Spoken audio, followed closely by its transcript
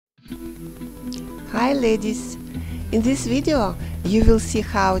Hi ladies! In this video you will see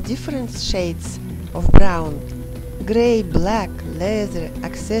how different shades of brown, grey, black, leather,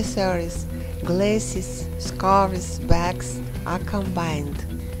 accessories, glasses, scarves, bags are combined.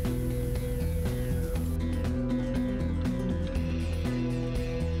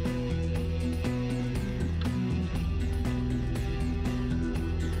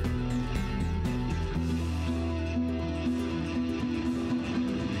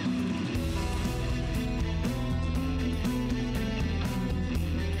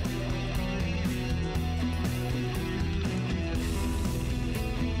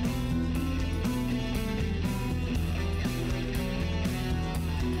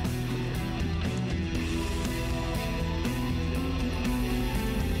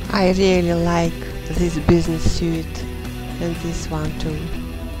 I really like this business suit and this one too.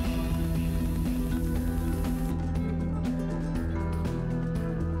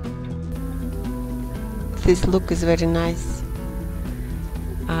 This look is very nice.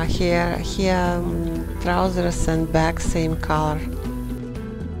 Here trousers and bag same color.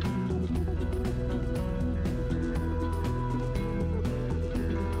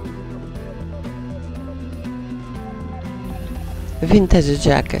 Vintage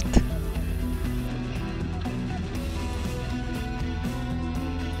jacket.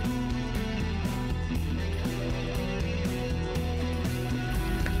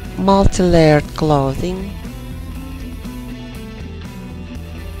 Multi-layered clothing.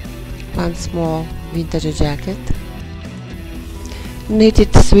 One small vintage jacket.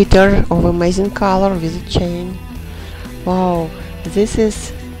 Knitted sweater of amazing color with a chain. Wow, this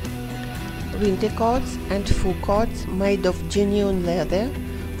is winter coats and fur coats made of genuine leather,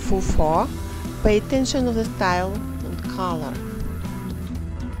 fur. Pay attention to the style and color.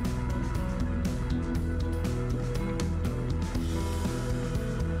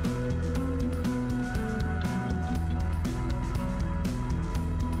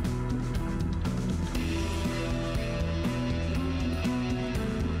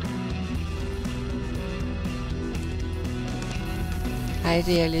 I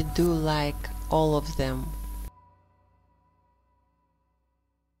really do like all of them.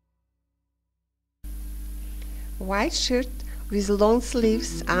 White shirt with long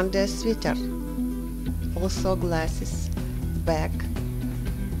sleeves under sweater. Also glasses. Bag.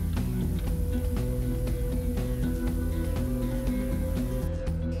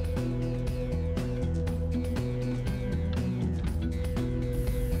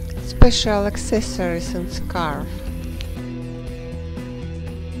 Special accessories and scarf.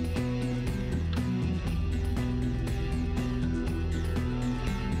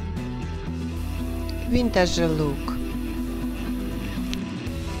 Vintage look.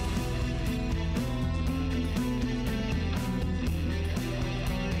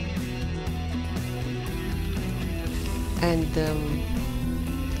 And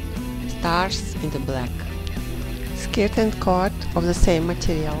stars in the black. Skirt and coat of the same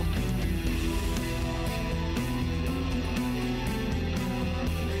material.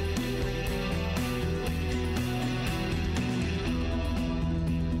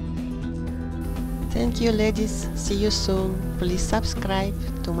 Thank you ladies, see you soon. Please subscribe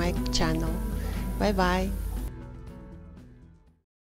to my channel. Bye bye.